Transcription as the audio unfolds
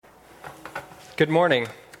Good morning.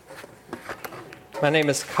 My name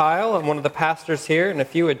is Kyle. I'm one of the pastors here, and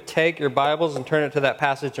if you would take your Bibles and turn it to that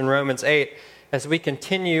passage in Romans 8 as we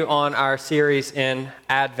continue on our series in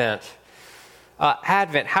Advent.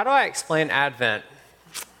 Advent, how do I explain Advent?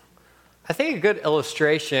 I think a good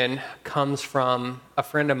illustration comes from a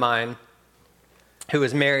friend of mine who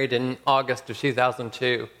was married in August of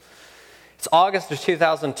 2002. It's August of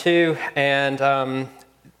 2002, and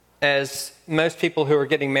as most people who are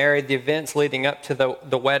getting married, the events leading up to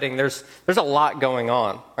the wedding, there's a lot going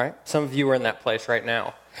on, right? Some of you are in that place right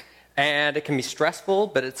now. And it can be stressful,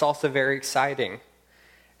 but it's also very exciting.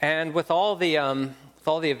 And with all the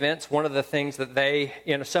events, one of the things that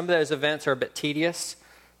some of those events are a bit tedious,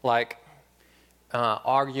 like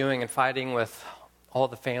arguing and fighting with all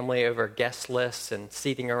the family over guest lists and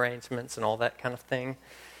seating arrangements and all that kind of thing.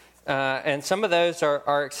 And some of those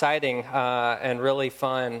are exciting and really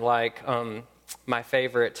fun. Like my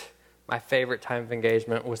favorite time of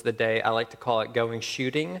engagement was the day, I like to call it going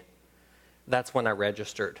shooting. That's when I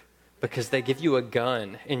registered, because they give you a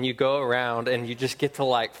gun and you go around and you just get to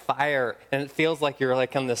like fire, and it feels like you're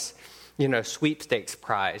like on this, sweepstakes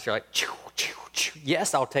prize. You're like, choo, choo, choo.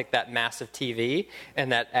 Yes, I'll take that massive TV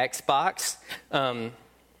and that Xbox. Pam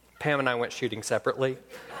and I went shooting separately,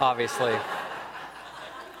 obviously.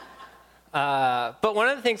 But one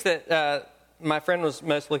of the things that my friend was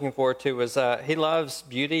most looking forward to was he loves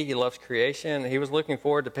beauty, he loves creation. He was looking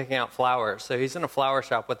forward to picking out flowers. So he's in a flower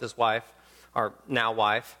shop with his wife, or now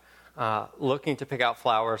wife, looking to pick out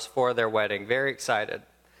flowers for their wedding. Very excited.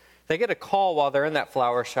 They get a call while they're in that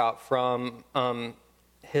flower shop from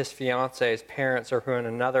his fiance's parents, who are in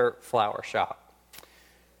another flower shop.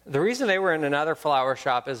 The reason they were in another flower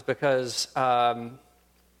shop is because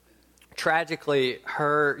tragically,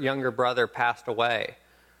 her younger brother passed away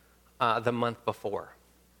the month before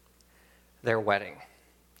their wedding.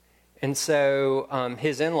 And so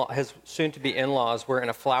his soon-to-be in-laws were in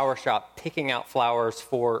a flower shop picking out flowers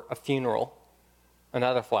for a funeral,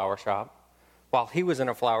 another flower shop, while he was in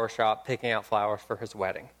a flower shop picking out flowers for his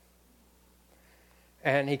wedding.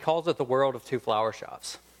 And he calls it the world of two flower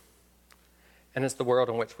shops. And it's the world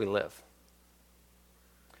in which we live.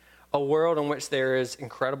 A world in which there is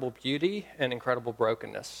incredible beauty and incredible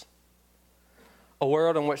brokenness. A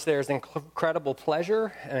world in which there is incredible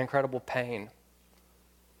pleasure and incredible pain.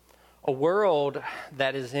 A world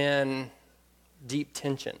that is in deep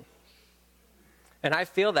tension. And I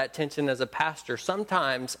feel that tension as a pastor.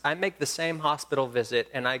 Sometimes I make the same hospital visit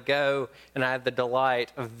and I go and I have the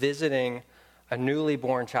delight of visiting a newly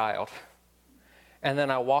born child. And then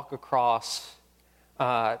I walk across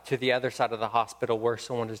to the other side of the hospital where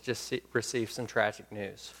someone has just received some tragic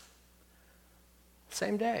news.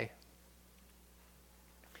 Same day.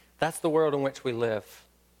 That's the world in which we live.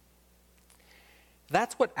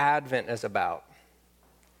 That's what Advent is about.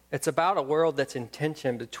 It's about a world that's in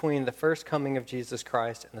tension between the first coming of Jesus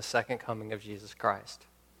Christ and the second coming of Jesus Christ.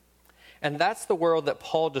 And that's the world that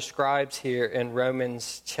Paul describes here in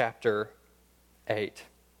Romans chapter 8.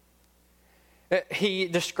 He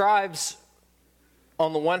describes,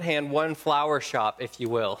 on the one hand, one flower shop, if you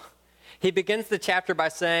will. He begins the chapter by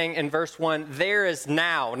saying in verse 1, there is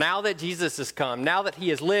now that Jesus has come, now that he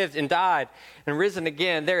has lived and died and risen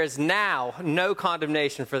again, there is now no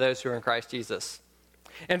condemnation for those who are in Christ Jesus.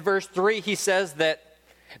 In verse 3, he says that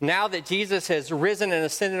now that Jesus has risen and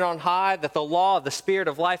ascended on high, that the law of the Spirit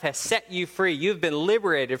of life has set you free. You've been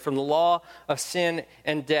liberated from the law of sin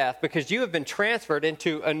and death because you have been transferred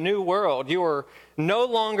into a new world. You are no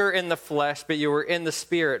longer in the flesh, but you are in the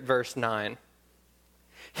Spirit, verse 9.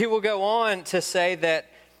 He will go on to say that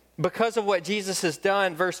because of what Jesus has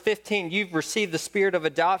done, verse 15, you've received the Spirit of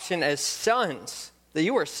adoption as sons, that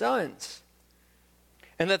you are sons.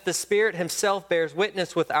 And that the Spirit himself bears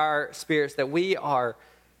witness with our spirits that we are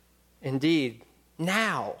indeed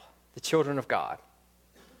now the children of God.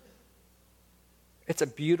 It's a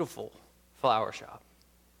beautiful flower shop.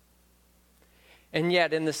 And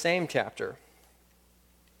yet in the same chapter,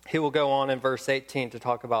 he will go on in verse 18 to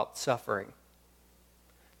talk about suffering.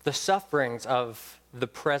 The sufferings of the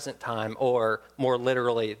present time, or more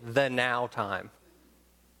literally, the now time.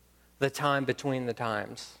 The time between the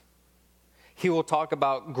times. He will talk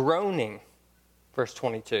about groaning, verse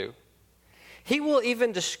 22. He will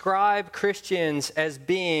even describe Christians as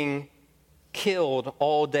being killed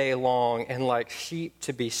all day long and like sheep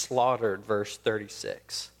to be slaughtered, verse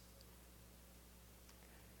 36.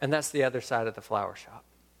 And that's the other side of the flower shop.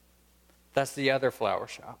 That's the other flower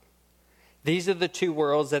shop. These are the two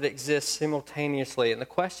worlds that exist simultaneously. And the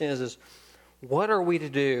question is what are we to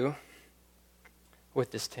do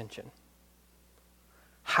with this tension?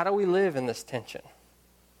 How do we live in this tension?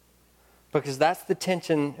 Because that's the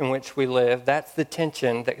tension in which we live. That's the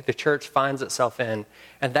tension that the church finds itself in.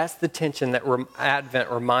 And that's the tension that Advent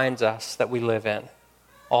reminds us that we live in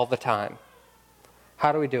all the time.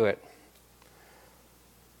 How do we do it?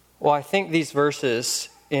 Well, I think these verses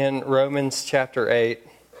in Romans chapter 8,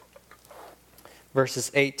 verses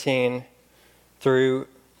 18 through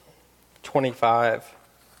 25,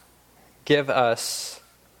 give us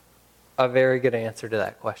a very good answer to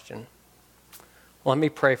that question. Let me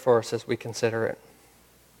pray for us as we consider it.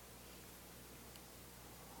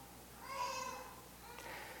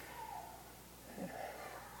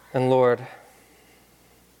 And Lord,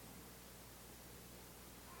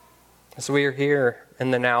 as we are here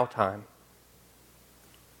in the now time,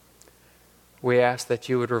 we ask that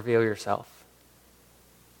you would reveal yourself.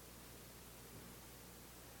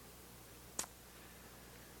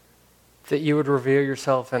 That you would reveal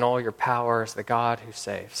yourself in all your power as the God who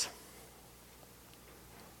saves,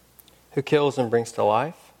 who kills and brings to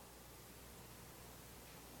life,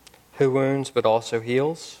 who wounds but also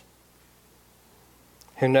heals,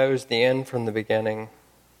 who knows the end from the beginning,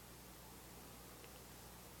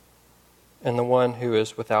 and the one who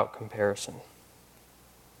is without comparison.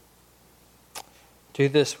 Do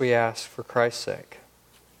this, we ask, for Christ's sake.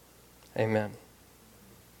 Amen.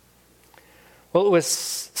 Well, it was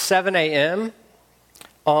 7 a.m.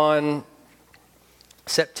 on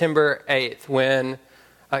September 8th when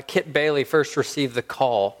Kit Bailey first received the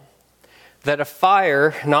call that a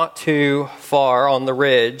fire not too far on the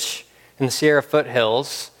ridge in the Sierra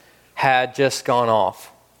foothills had just gone off.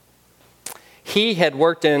 He had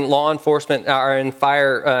worked in law enforcement, or in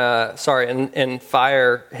fire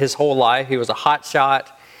his whole life. He was a hotshot.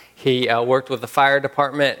 He worked with the fire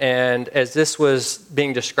department, and as this was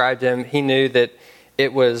being described to him, he knew that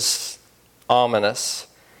it was ominous.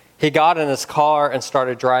 He got in his car and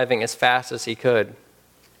started driving as fast as he could.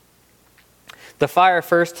 The fire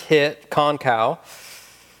first hit Concow,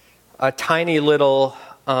 a tiny little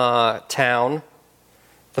town.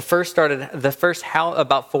 The first house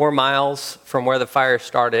about 4 miles from where the fire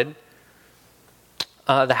started.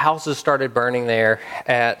 The houses started burning there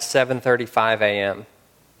at 7:35 a.m.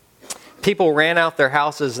 People ran out their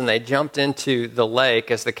houses and they jumped into the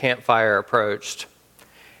lake as the campfire approached,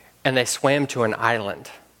 and they swam to an island.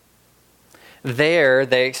 There,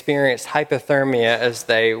 they experienced hypothermia as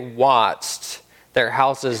they watched their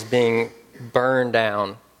houses being burned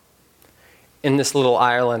down in this little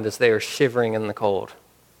island as they were shivering in the cold.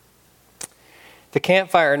 The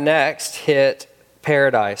campfire next hit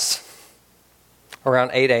Paradise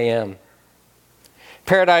around 8 a.m.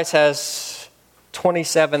 Paradise has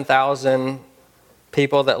 27,000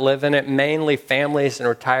 people that live in it, mainly families and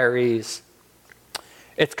retirees.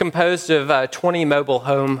 It's composed of 20 mobile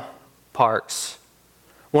home parks.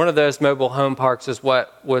 One of those mobile home parks is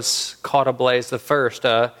what was caught ablaze the first.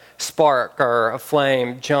 A spark or a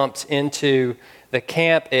flame jumped into the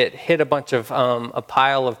camp. It hit a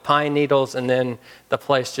pile of pine needles, and then the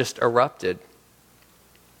place just erupted.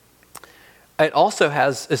 It also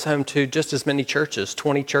is home to just as many churches,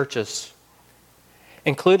 20 churches,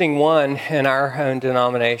 including one in our own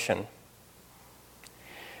denomination.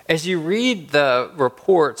 As you read the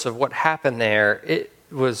reports of what happened there, it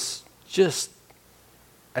was just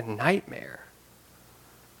a nightmare.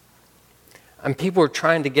 And people were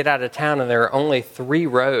trying to get out of town, and there were only 3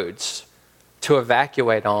 roads to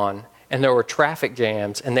evacuate on, and there were traffic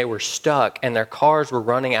jams, and they were stuck, and their cars were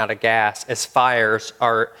running out of gas as fires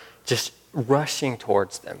are just rushing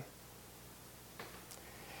towards them.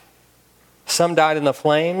 Some died in the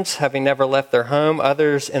flames, having never left their home.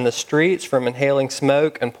 Others in the streets from inhaling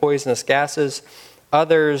smoke and poisonous gases.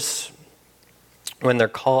 Others when their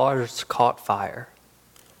cars caught fire.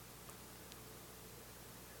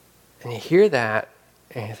 And you hear that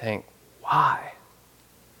and you think, why?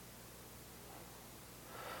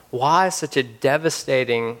 Why such a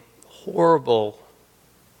devastating, horrible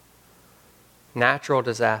natural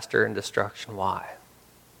disaster and destruction? Why?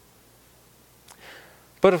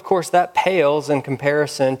 But of course, that pales in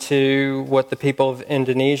comparison to what the people of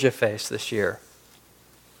Indonesia faced this year.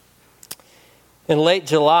 In late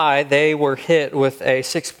July, they were hit with a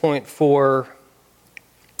 6.4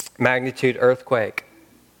 magnitude earthquake.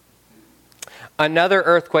 Another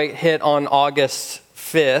earthquake hit on August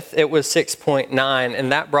 5th. It was 6.9,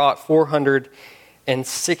 and that brought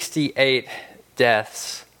 468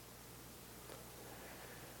 deaths.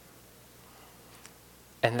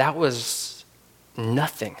 And that was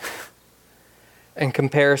nothing in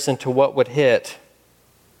comparison to what would hit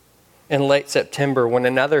in late September when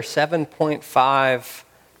another 7.5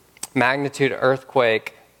 magnitude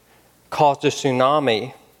earthquake caused a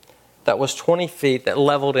tsunami that was 20 feet that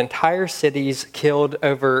leveled entire cities, killed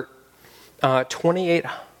over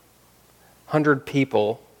 2,800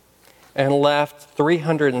 people, and left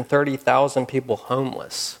 330,000 people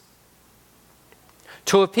homeless.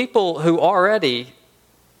 To a people who already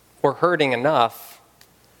were hurting enough,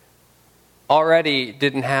 already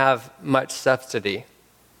didn't have much subsidy.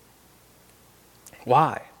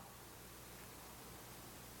 Why?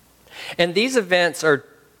 And these events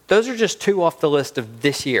those are just two off the list of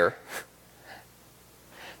this year.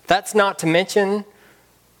 That's not to mention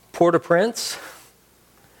Port-au-Prince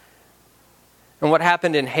and what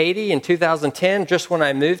happened in Haiti in 2010, just when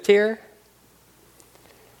I moved here.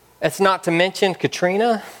 It's not to mention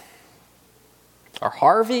Katrina or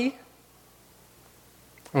Harvey.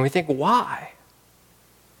 And we think, why?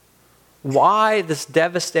 Why this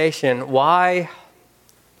devastation? Why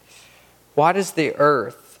does the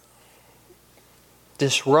earth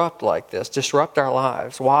disrupt like this, disrupt our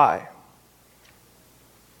lives? Why?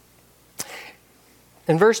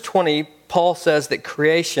 In verse 20, Paul says that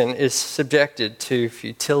creation is subjected to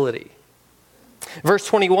futility. Verse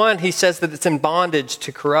 21, he says that it's in bondage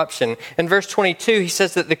to corruption. In verse 22, he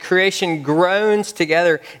says that the creation groans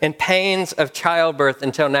together in pains of childbirth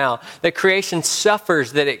until now. That creation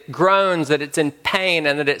suffers, that it groans, that it's in pain,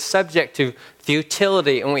 and that it's subject to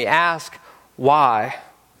futility. And we ask, why?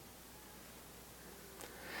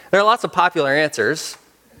 There are lots of popular answers.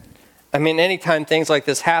 I mean, anytime things like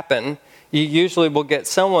this happen, you usually will get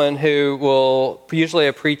someone who will, usually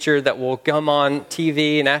a preacher that will come on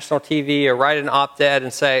TV, national TV, or write an op-ed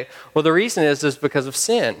and say, well, the reason is because of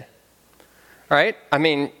sin. Right? I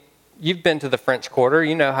mean, you've been to the French Quarter.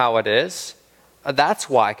 You know how it is. That's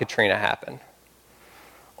why Katrina happened.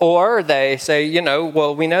 Or they say,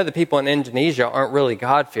 well, we know the people in Indonesia aren't really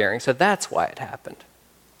God-fearing, so that's why it happened.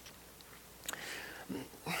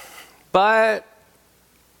 But,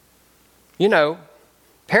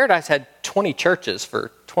 Paradise had 20 churches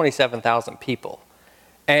for 27,000 people.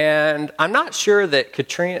 And I'm not sure that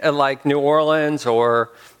Katrina, like New Orleans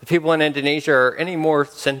or the people in Indonesia, are any more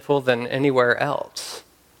sinful than anywhere else.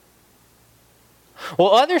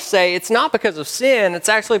 Well, others say it's not because of sin, it's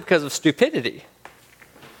actually because of stupidity.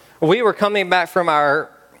 We were coming back from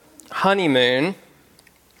our honeymoon,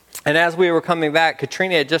 and as we were coming back,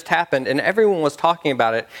 Katrina had just happened, and everyone was talking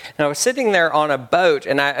about it. And I was sitting there on a boat,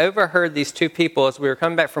 and I overheard these two people as we were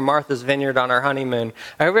coming back from Martha's Vineyard on our honeymoon.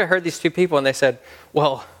 I overheard these two people, and they said,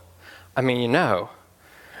 well, I know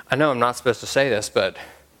I'm not supposed to say this, but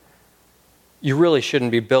you really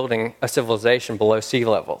shouldn't be building a civilization below sea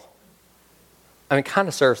level. It kind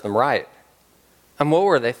of serves them right. And what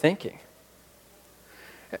were they thinking?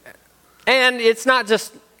 And it's not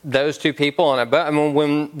just those two people on a boat.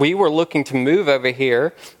 When we were looking to move over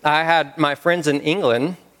here, I had my friends in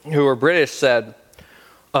England who were British said,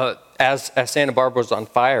 as Santa Barbara was on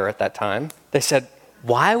fire at that time, they said,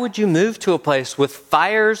 why would you move to a place with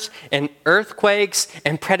fires and earthquakes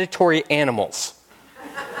and predatory animals?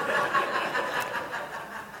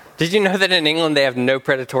 Did you know that in England they have no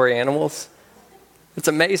predatory animals? It's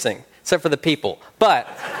amazing, except for the people. But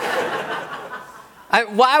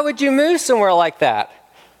why would you move somewhere like that?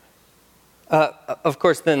 Of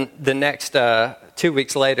course, then the next 2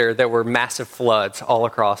 weeks later, there were massive floods all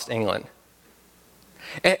across England.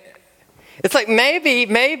 It's like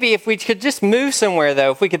maybe if we could just move somewhere,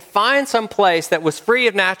 though, if we could find some place that was free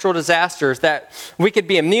of natural disasters, that we could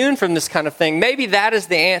be immune from this kind of thing, maybe that is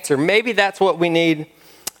the answer. Maybe that's what we need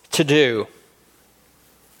to do.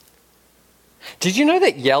 Did you know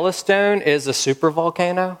that Yellowstone is a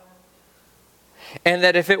supervolcano? And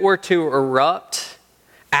that if it were to erupt,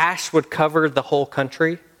 ash would cover the whole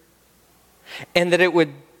country, and that it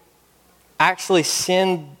would actually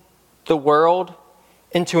send the world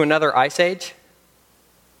into another ice age?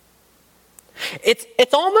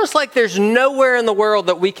 It's almost like there's nowhere in the world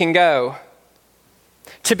that we can go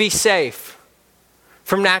to be safe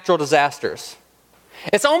from natural disasters.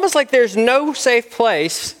 It's almost like there's no safe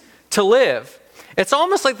place to live. It's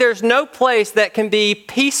almost like there's no place that can be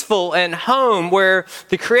peaceful and home where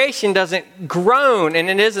the creation doesn't groan and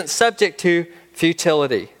it isn't subject to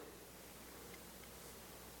futility.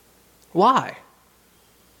 Why?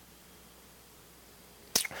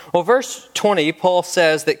 Well, verse 20, Paul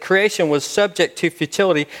says that creation was subject to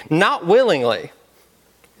futility, not willingly.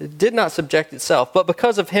 It did not subject itself, but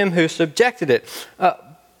because of him who subjected it.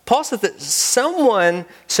 Paul says that someone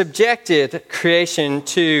subjected creation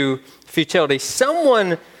to futility.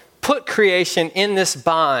 Someone put creation in this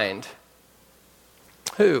bind.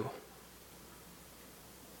 Who?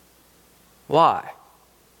 Why?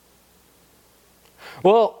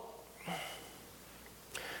 Well,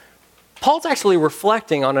 Paul's actually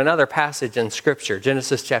reflecting on another passage in Scripture,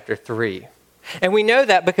 Genesis chapter 3. And we know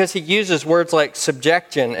that because he uses words like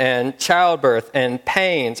subjection and childbirth and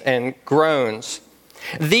pains and groans.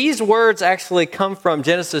 These words actually come from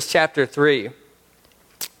Genesis chapter 3.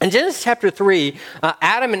 In Genesis chapter 3,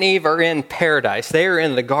 Adam and Eve are in paradise. They are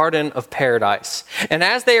in the Garden of Paradise. And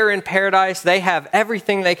as they are in paradise, they have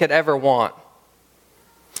everything they could ever want.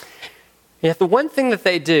 Yet the one thing that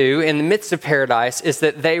they do in the midst of paradise is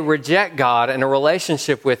that they reject God and a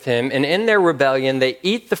relationship with Him. And in their rebellion, they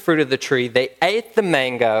eat the fruit of the tree. They ate the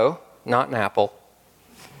mango, not an apple.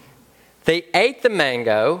 They ate the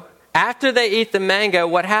mango. After they eat the mango,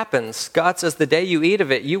 what happens? God says, the day you eat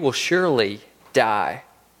of it, you will surely die.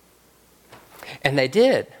 And they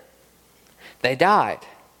did. They died.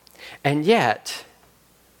 And yet,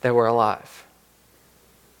 they were alive.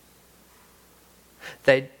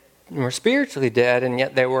 They were spiritually dead, and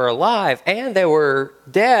yet they were alive. And they were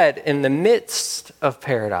dead in the midst of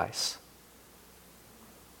paradise.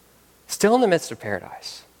 Still in the midst of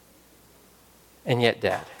paradise. And yet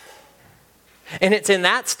dead. And it's in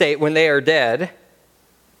that state when they are dead,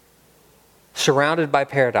 surrounded by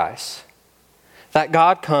paradise, that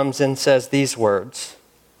God comes and says these words.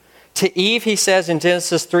 To Eve, he says in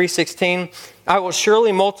Genesis 3:16, I will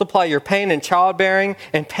surely multiply your pain in childbearing,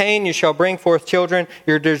 and pain you shall bring forth children.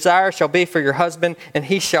 Your desire shall be for your husband, and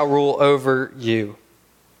he shall rule over you.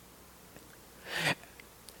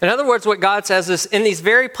 In other words, what God says is, in these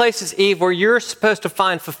very places, Eve, where you're supposed to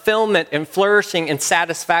find fulfillment and flourishing and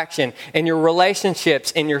satisfaction in your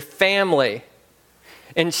relationships, in your family,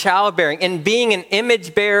 in childbearing, in being an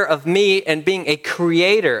image bearer of me and being a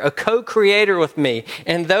creator, a co-creator with me,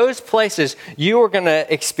 in those places, you are going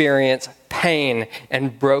to experience pain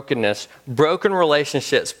and brokenness, broken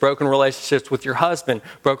relationships with your husband,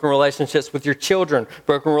 broken relationships with your children,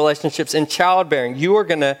 broken relationships in childbearing. You are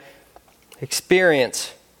going to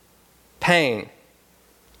experience pain.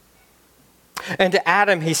 And to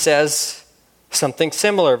Adam, he says something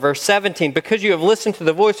similar. Verse 17, because you have listened to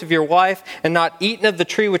the voice of your wife and not eaten of the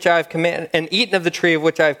tree which I have commanded, and eaten of the tree of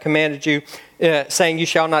which I have commanded you, saying you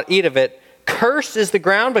shall not eat of it, cursed is the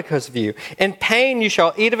ground because of you. In pain you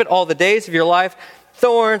shall eat of it all the days of your life.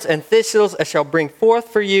 Thorns and thistles it shall bring forth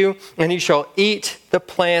for you, and you shall eat the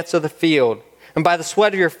plants of the field. And by the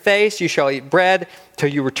sweat of your face you shall eat bread till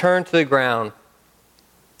you return to the ground.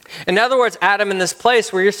 In other words, Adam, in this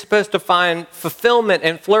place where you're supposed to find fulfillment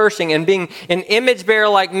and flourishing and being an image bearer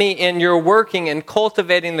like me, and you're working and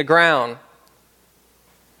cultivating the ground,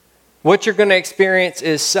 what you're going to experience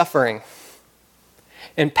is suffering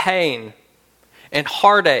and pain and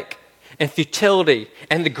heartache and futility,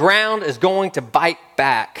 and the ground is going to bite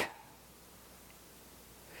back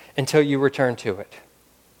until you return to it.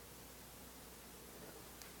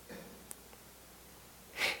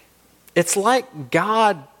 It's like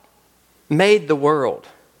God made the world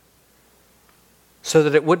so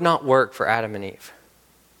that it would not work for Adam and Eve.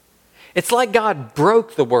 It's like God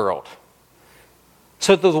broke the world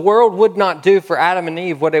so that the world would not do for Adam and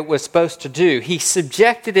Eve what it was supposed to do. He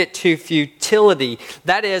subjected it to futility.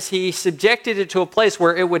 That is, he subjected it to a place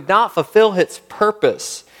where it would not fulfill its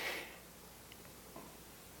purpose.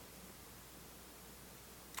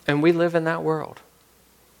 And we live in that world.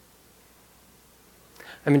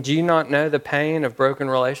 I mean, do you not know the pain of broken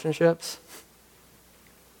relationships?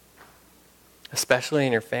 Especially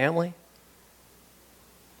in your family?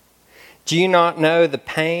 Do you not know the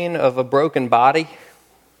pain of a broken body?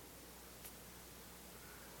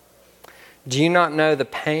 Do you not know the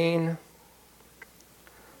pain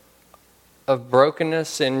of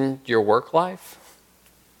brokenness in your work life?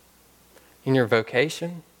 In your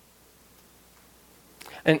vocation?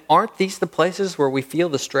 And aren't these the places where we feel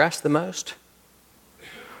the stress the most?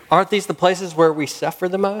 Aren't these the places where we suffer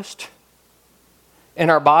the most? In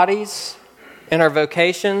our bodies, in our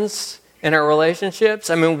vocations, in our relationships?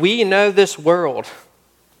 I mean, we know this world.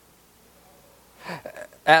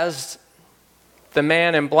 As the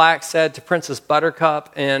man in black said to Princess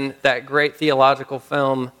Buttercup in that great theological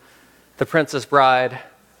film, The Princess Bride,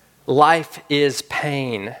 life is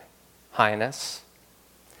pain, Highness.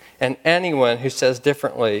 And anyone who says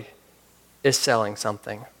differently is selling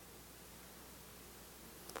something.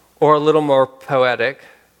 Or a little more poetic,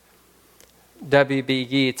 W.B.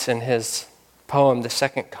 Yeats in his poem, The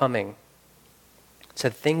Second Coming,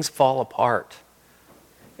 said, things fall apart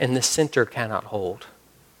and the center cannot hold.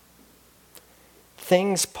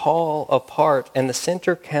 Things fall apart and the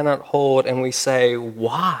center cannot hold, and we say,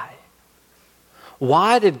 why?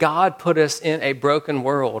 Why did God put us in a broken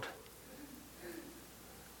world?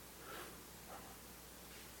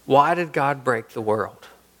 Why did God break the world?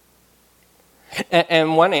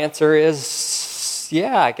 And one answer is,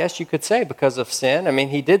 yeah, I guess you could say because of sin. I mean,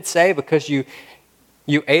 he did say because you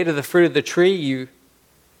ate of the fruit of the tree, you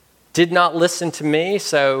did not listen to me.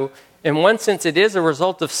 So in one sense, it is a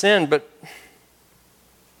result of sin, but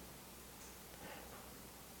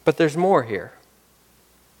there's more here.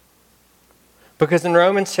 Because in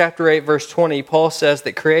Romans chapter 8, verse 20, Paul says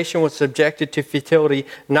that creation was subjected to futility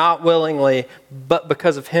not willingly, but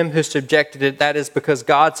because of him who subjected it. That is because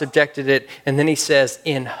God subjected it. And then he says,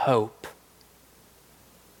 in hope.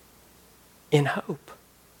 In hope.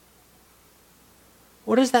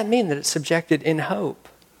 What does that mean that it's subjected in hope?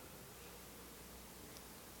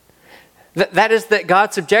 That is that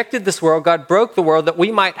God subjected this world, God broke the world that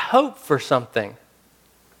we might hope for something.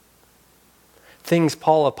 Things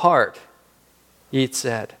fall apart. Yeats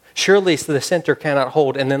said, surely the center cannot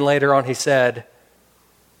hold. And then later on he said,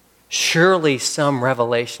 surely some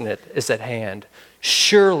revelation is at hand.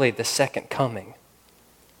 Surely the second coming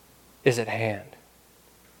is at hand.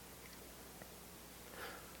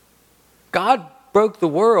 God broke the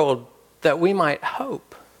world that we might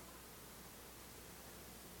hope.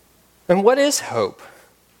 And what is hope?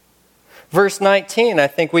 Verse 19, I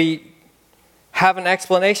think we have an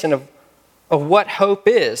explanation of what hope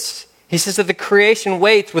is. He says that the creation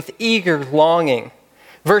waits with eager longing.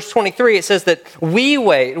 Verse 23, it says that we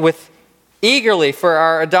wait eagerly for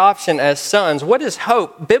our adoption as sons. What is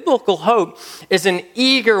hope? Biblical hope is an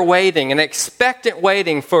eager waiting, an expectant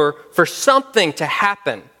waiting for something to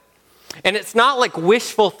happen. And it's not like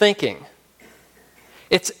wishful thinking.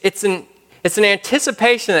 It's an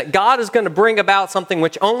anticipation that God is going to bring about something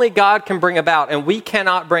which only God can bring about, and we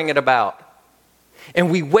cannot bring it about.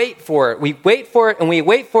 And we wait for it. We wait for it, and we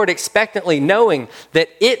wait for it expectantly, knowing that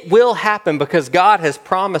it will happen because God has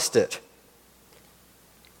promised it.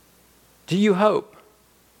 Do you hope?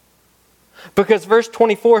 Because verse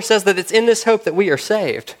 24 says that it's in this hope that we are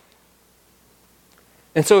saved.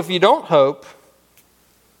 And so if you don't hope,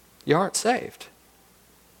 you aren't saved.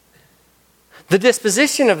 The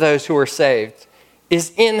disposition of those who are saved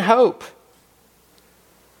is in hope.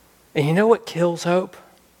 And you know what kills hope?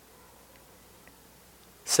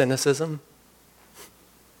 Cynicism.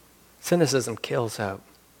 Cynicism kills hope.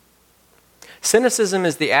 Cynicism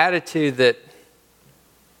is the attitude that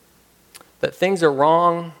things are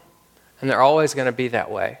wrong and they're always going to be that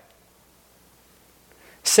way.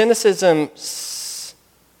 Cynicism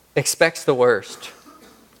expects the worst.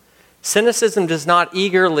 Cynicism does not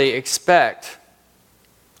eagerly expect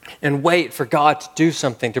and wait for God to do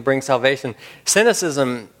something to bring salvation.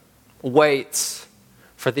 Cynicism waits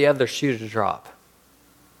for the other shoe to drop.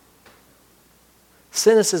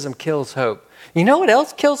 Cynicism kills hope. You know what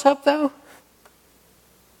else kills hope, though?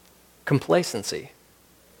 Complacency.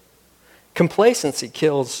 Complacency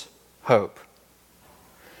kills hope.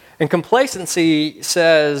 And complacency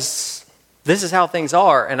says, this is how things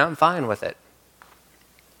are, and I'm fine with it.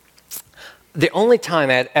 The only time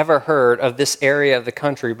I had ever heard of this area of the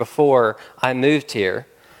country before I moved here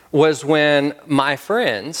was when my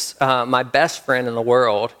friends, my best friend in the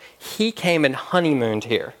world, he came and honeymooned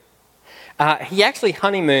here. He actually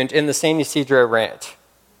honeymooned in the San Ysidro Ranch.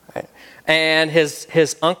 Right? And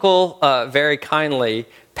his uncle very kindly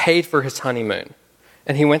paid for his honeymoon.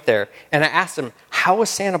 And he went there. And I asked him, how was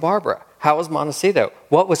Santa Barbara? How was Montecito?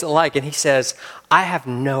 What was it like? And he says, I have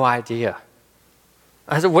no idea.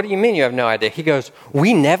 I said, what do you mean you have no idea? He goes,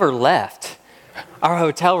 we never left our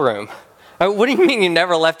hotel room. What do you mean you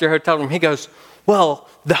never left your hotel room? He goes, well,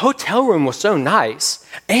 the hotel room was so nice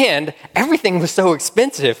and everything was so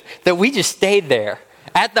expensive that we just stayed there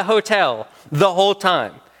at the hotel the whole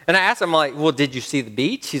time. And I asked him, like, well, did you see the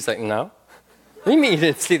beach? He's like, no. What do you mean you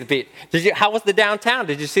didn't see the beach? How was the downtown?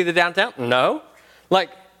 Did you see the downtown? No. Like,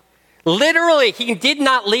 literally, he did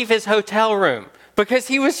not leave his hotel room because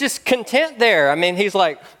he was just content there. I mean, he's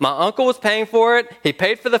like, my uncle was paying for it. He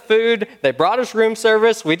paid for the food. They brought us room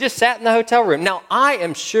service. We just sat in the hotel room. Now, I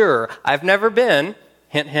am sure, I've never been,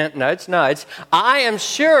 hint, hint, nudge, nudge. I am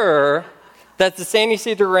sure that the San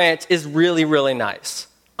Ysidro Ranch is really, really nice.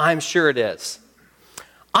 I'm sure it is.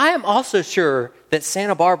 I am also sure that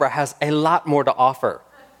Santa Barbara has a lot more to offer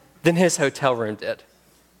than his hotel room did.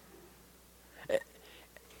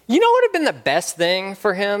 You know what would have been the best thing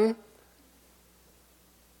for him?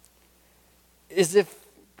 Is if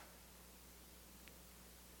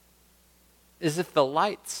the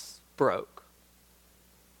lights broke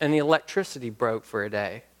and the electricity broke for a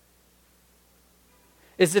day.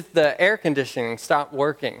 Is if the air conditioning stopped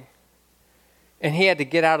working and he had to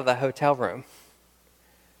get out of the hotel room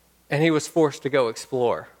and he was forced to go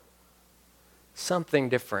explore something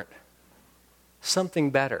different, something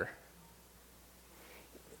better.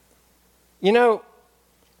 You know,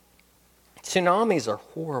 tsunamis are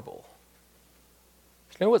horrible.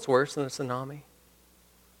 You know what's worse than a tsunami?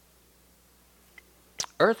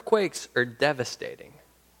 Earthquakes are devastating.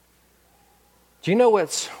 Do you know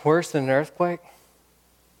what's worse than an earthquake?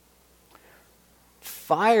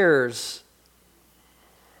 Fires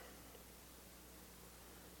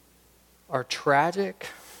are tragic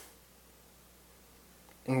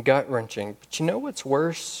and gut-wrenching. But you know what's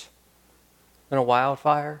worse than a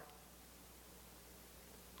wildfire?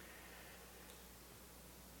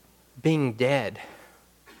 Being dead,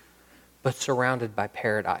 but surrounded by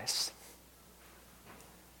paradise.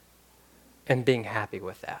 And being happy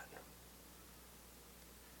with that.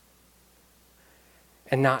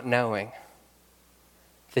 And not knowing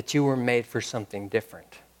that you were made for something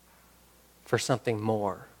different, for something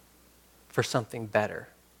more, for something better.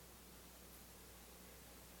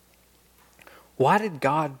 Why did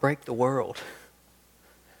God break the world?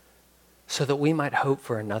 So that we might hope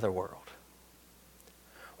for another world.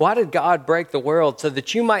 Why did God break the world? So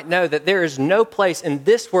that you might know that there is no place in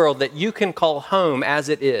this world that you can call home as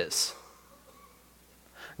it is.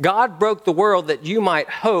 God broke the world that you might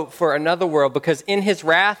hope for another world, because in his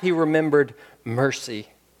wrath he remembered mercy.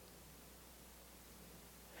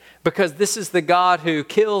 Because this is the God who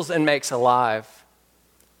kills and makes alive.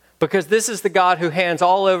 Because this is the God who hands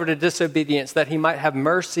all over to disobedience, that he might have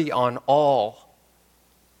mercy on all.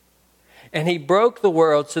 And he broke the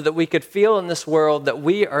world so that we could feel in this world that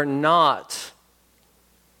we are not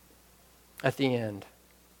at the end.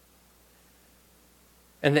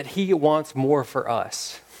 And that he wants more for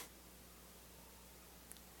us.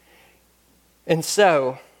 And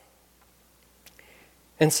so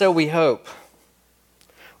we hope.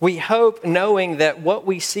 We hope knowing that what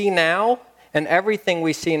we see now and everything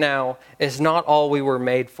we see now is not all we were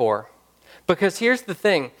made for. Because here's the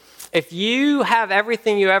thing. If you have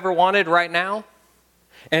everything you ever wanted right now,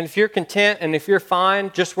 and if you're content and if you're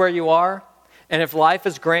fine just where you are, and if life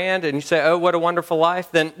is grand and you say, oh, what a wonderful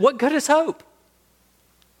life, then what good is hope?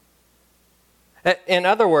 In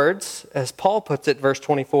other words, as Paul puts it, verse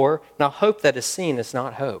 24, now hope that is seen is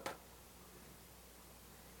not hope.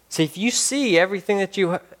 See, if you see everything that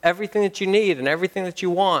you need and everything that you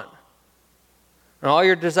want, and all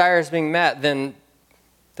your desires being met, then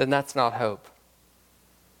that's not hope.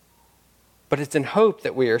 But it's in hope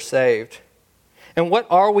that we are saved. And what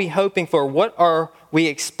are we hoping for? What are we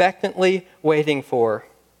expectantly waiting for?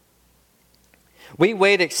 We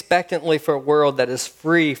wait expectantly for a world that is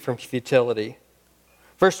free from futility.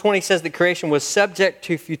 Verse 20 says that creation was subject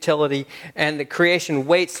to futility, and that creation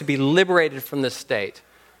waits to be liberated from this state.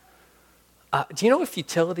 Do you know what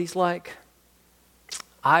futility's like?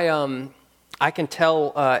 I can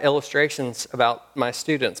tell illustrations about my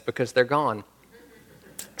students because they're gone.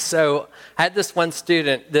 So I had this one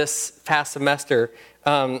student this past semester.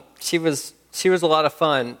 She was a lot of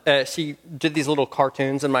fun. She did these little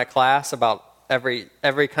cartoons in my class about every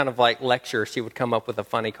kind of like lecture. She would come up with a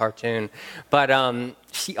funny cartoon. But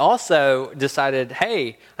she also decided,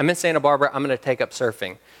 hey, I'm in Santa Barbara. I'm going to take up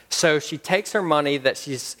surfing. So she takes her money that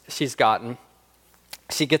she's gotten.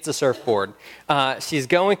 She gets a surfboard. She's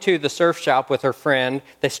going to the surf shop with her friend.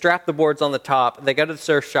 They strap the boards on the top. They go to the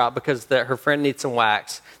surf shop because her friend needs some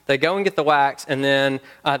wax. They go and get the wax, and then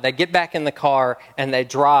they get back in the car, and they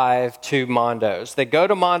drive to Mondo's. They go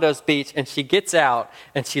to Mondo's Beach, and she gets out,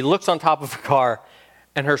 and she looks on top of her car,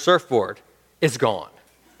 and her surfboard is gone.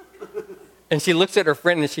 And she looks at her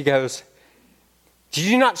friend, and she goes, did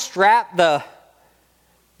you not strap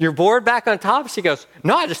your board back on top? She goes,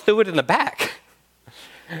 no, I just threw it in the back.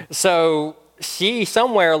 So she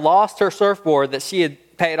somewhere lost her surfboard that she had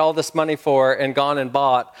paid all this money for and gone and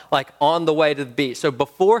bought, like on the way to the beach. So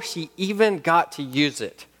before she even got to use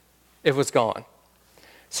it, it was gone.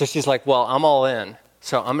 So she's like, well, I'm all in,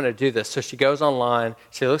 so I'm going to do this. So she goes online,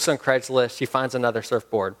 she looks on Craigslist, she finds another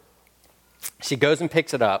surfboard. She goes and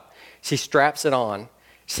picks it up, she straps it on,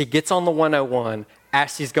 she gets on the 101.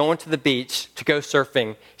 As she's going to the beach to go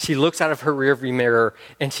surfing, she looks out of her rearview mirror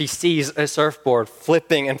and she sees a surfboard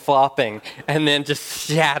flipping and flopping and then just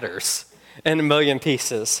shatters in a million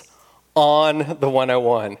pieces on the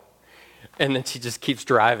 101. And then she just keeps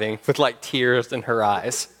driving with like tears in her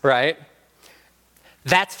eyes, right?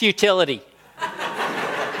 That's futility.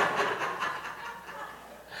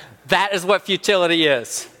 That is what futility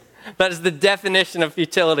is. That is the definition of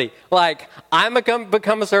futility. Like, I'm going to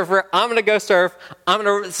become a surfer. I'm going to go surf.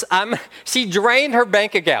 She drained her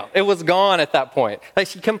bank account. It was gone at that point. Like,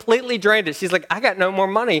 she completely drained it. She's like, I got no more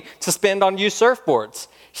money to spend on used surfboards.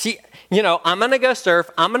 I'm going to go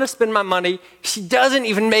surf. I'm going to spend my money. She doesn't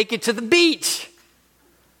even make it to the beach.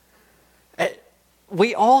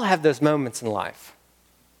 we all have those moments in life.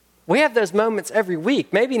 We have those moments every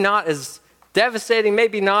week. Maybe not as devastating,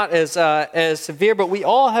 maybe not as severe, but we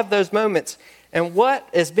all have those moments. And what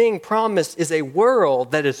is being promised is a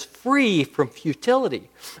world that is free from futility,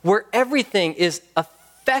 where everything is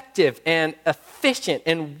effective and efficient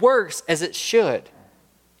and works as it should.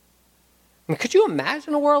 I mean, could you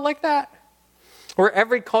imagine a world like that? Where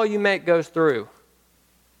every call you make goes through.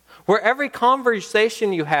 Where every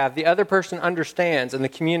conversation you have, the other person understands and the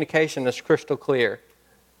communication is crystal clear.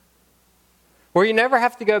 Where you never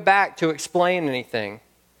have to go back to explain anything.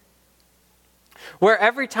 Where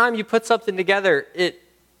every time you put something together, it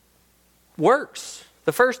works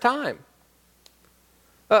the first time.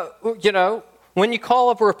 When you call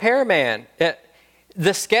up a repairman,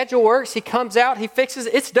 the schedule works, he comes out, he fixes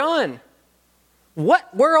it, it's done.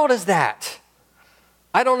 What world is that?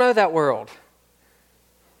 I don't know that world.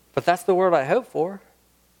 But that's the world I hope for.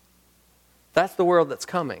 That's the world that's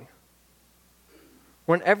coming.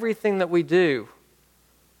 When everything that we do,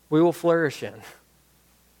 we will flourish in.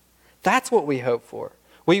 That's what we hope for.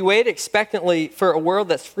 We wait expectantly for a world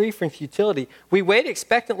that's free from futility. We wait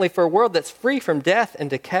expectantly for a world that's free from death and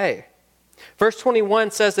decay. Verse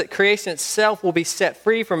 21 says that creation itself will be set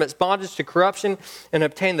free from its bondage to corruption and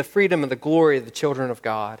obtain the freedom and the glory of the children of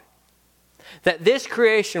God. That this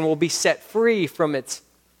creation will be set free from its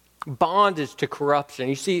bondage to corruption.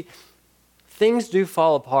 You see, things do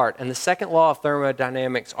fall apart, and the second law of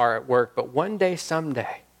thermodynamics are at work, but one day,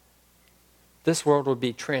 someday, this world will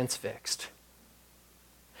be transfixed.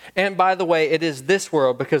 And by the way, it is this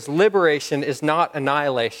world because liberation is not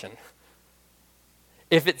annihilation.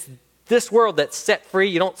 If it's this world that's set free,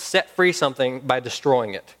 you don't set free something by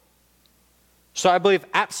destroying it. So I believe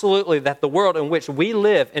absolutely that the world in which we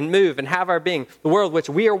live and move and have our being, the world which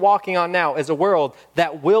we are walking on now, is a world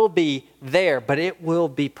that will be there, but it will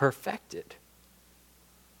be perfected.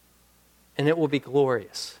 And it will be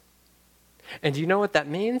glorious. And do you know what that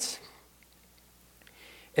means?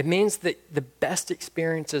 It means that the best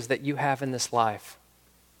experiences that you have in this life,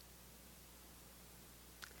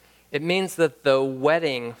 it means that the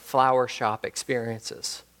wedding flower shop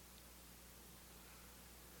experiences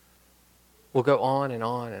will go on and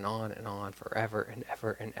on and on and on forever and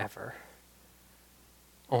ever and ever.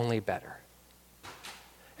 Only better.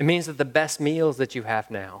 It means that the best meals that you have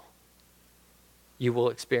now, you will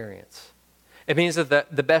experience. It means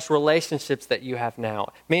that the best relationships that you have now.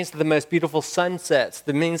 It means that the most beautiful sunsets.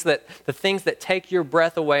 It means that the things that take your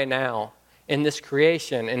breath away now in this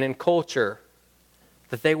creation and in culture,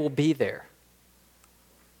 that they will be there.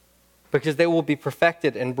 Because they will be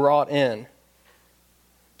perfected and brought in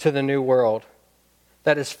to the new world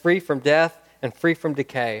that is free from death and free from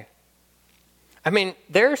decay. I mean,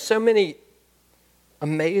 there are so many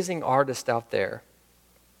amazing artists out there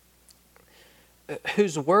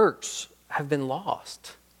whose works have been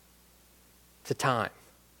lost to time.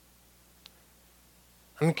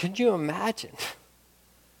 I mean, could you imagine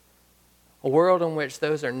a world in which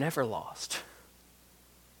those are never lost?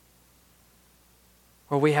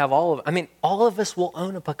 Where we have all of us will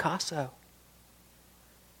own a Picasso.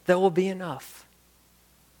 That will be enough.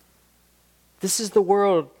 This is the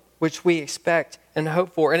world which we expect and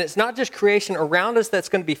hope for. And it's not just creation around us that's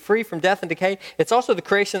going to be free from death and decay. It's also the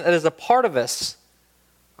creation that is a part of us,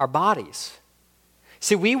 our bodies.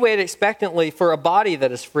 See, we wait expectantly for a body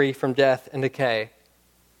that is free from death and decay.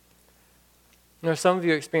 You know, some of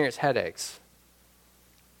you experience headaches,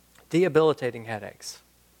 debilitating headaches.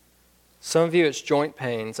 Some of you, it's joint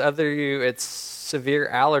pains. Other of you, it's severe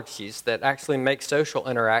allergies that actually make social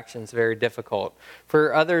interactions very difficult.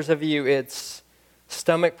 For others of you, it's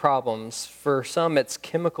stomach problems. For some, it's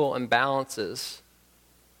chemical imbalances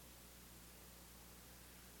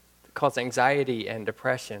that cause anxiety and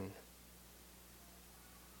depression.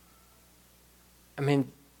 I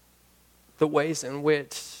mean, the ways in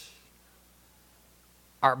which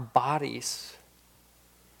our bodies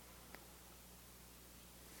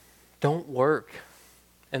don't work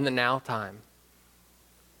in the now time.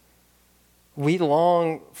 We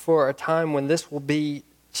long for a time when this will be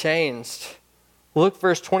changed. Look,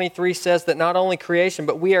 verse 23 says that not only creation,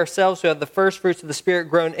 but we ourselves who have the first fruits of the Spirit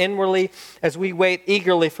groan inwardly as we wait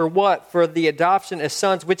eagerly for what? For the adoption as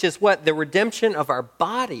sons, which is what? The redemption of our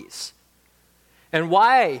bodies. And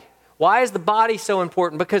why? Why is the body so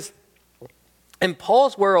important? Because in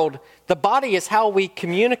Paul's world, the body is how we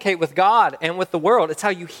communicate with God and with the world. It's how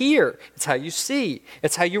you hear. It's how you see.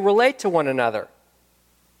 It's how you relate to one another.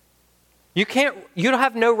 You don't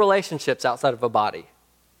have no relationships outside of a body.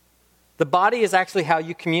 The body is actually how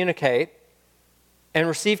you communicate and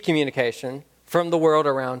receive communication from the world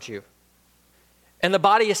around you. And the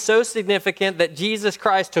body is so significant that Jesus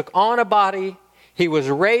Christ took on a body, he was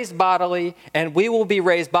raised bodily, and we will be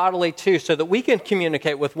raised bodily too, so that we can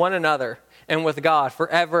communicate with one another and with God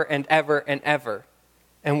forever and ever and ever,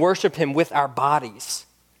 and worship him with our bodies,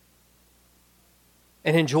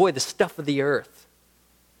 and enjoy the stuff of the earth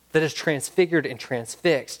that is transfigured and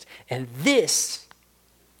transfixed. And these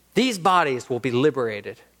bodies will be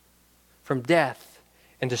liberated from death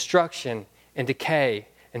and destruction and decay,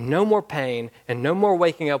 and no more pain, and no more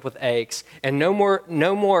waking up with aches, and no more,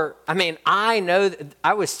 I know that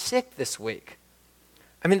I was sick this week.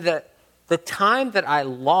 The time that I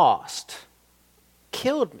lost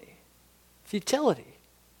killed me. Futility.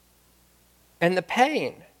 And the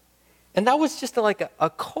pain. And that was just like a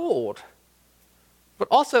cold. But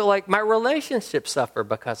also like my relationships suffer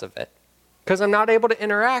because of it. Because I'm not able to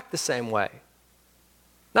interact the same way.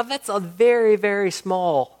 Now that's a very, very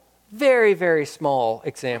small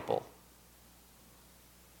example.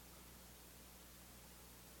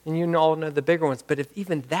 And you all know the bigger ones, but if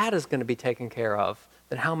even that is going to be taken care of,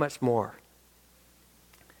 then how much more?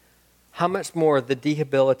 How much more the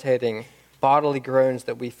debilitating bodily groans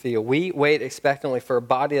that we feel? We wait expectantly for a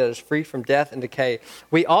body that is free from death and decay.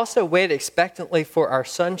 We also wait expectantly for our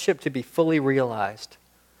sonship to be fully realized.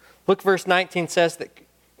 Look, verse 19 says that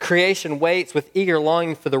creation waits with eager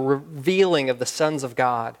longing for the revealing of the sons of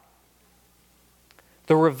God.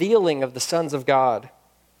 The revealing of the sons of God.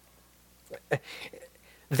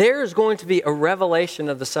 There is going to be a revelation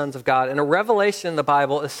of the sons of God. And a revelation in the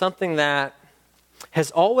Bible is something that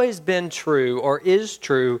has always been true or is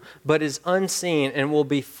true, but is unseen and will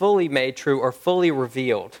be fully made true or fully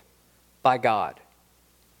revealed by God.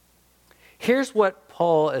 Here's what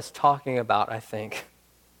Paul is talking about, I think.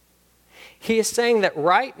 He is saying that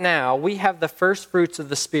right now we have the first fruits of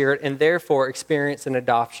the Spirit and therefore experience an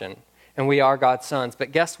adoption. And we are God's sons.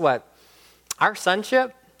 But guess what? Our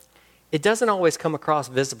sonship, it doesn't always come across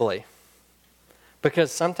visibly.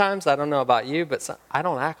 Because sometimes, I don't know about you, but I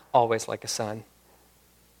don't act always like a son.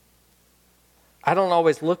 I don't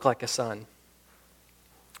always look like a son.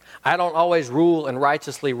 I don't always rule and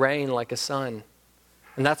righteously reign like a son.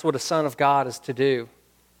 And that's what a son of God is to do.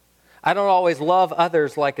 I don't always love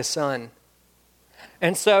others like a son.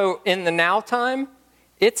 And so in the now time,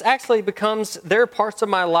 it's actually becomes, there are parts of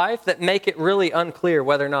my life that make it really unclear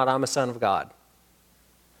whether or not I'm a son of God.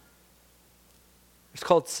 It's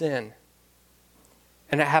called sin.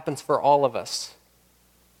 And it happens for all of us.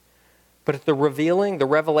 But at the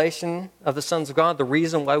revelation of the sons of God, the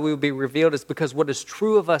reason why we will be revealed is because what is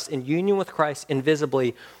true of us in union with Christ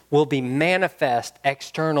invisibly will be manifest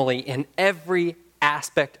externally in every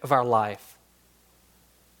aspect of our life.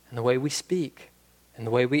 In the way we speak, in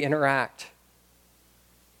the way we interact,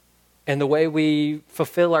 in the way we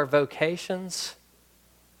fulfill our vocations.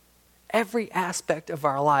 Every aspect of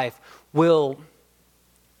our life will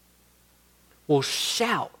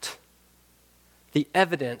shout the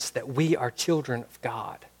evidence that we are children of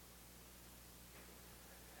God.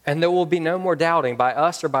 And there will be no more doubting by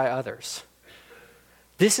us or by others.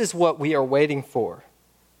 This is what we are waiting for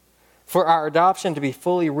our adoption to be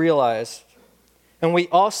fully realized. And we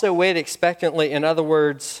also wait expectantly. In other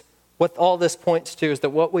words, what all this points to is that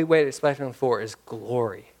what we wait expectantly for is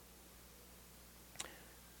glory.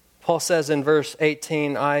 Paul says in verse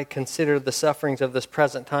 18, I consider the sufferings of this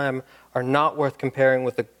present time are not worth comparing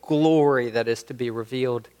with the glory that is to be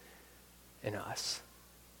revealed in us.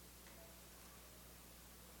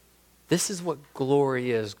 This is what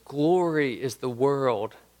glory is. Glory is the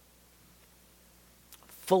world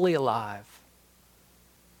fully alive,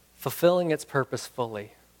 fulfilling its purpose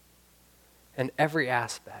fully in every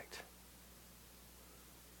aspect.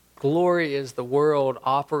 Glory is the world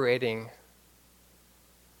operating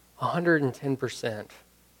 110%.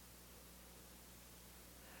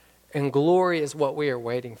 And glory is what we are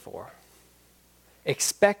waiting for.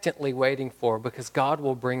 Expectantly waiting for, because God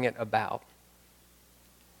will bring it about.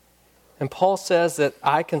 And Paul says that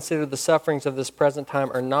I consider the sufferings of this present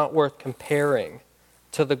time are not worth comparing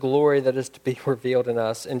to the glory that is to be revealed in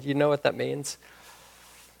us. And you know what that means?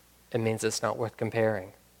 It means it's not worth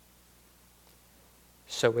comparing.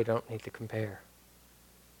 So we don't need to compare.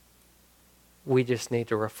 We just need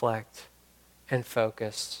to reflect and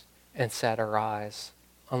focus and set our eyes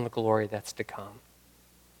on the glory that's to come.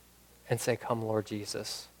 And say, come, Lord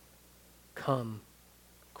Jesus. Come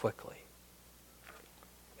quickly.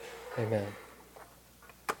 Amen.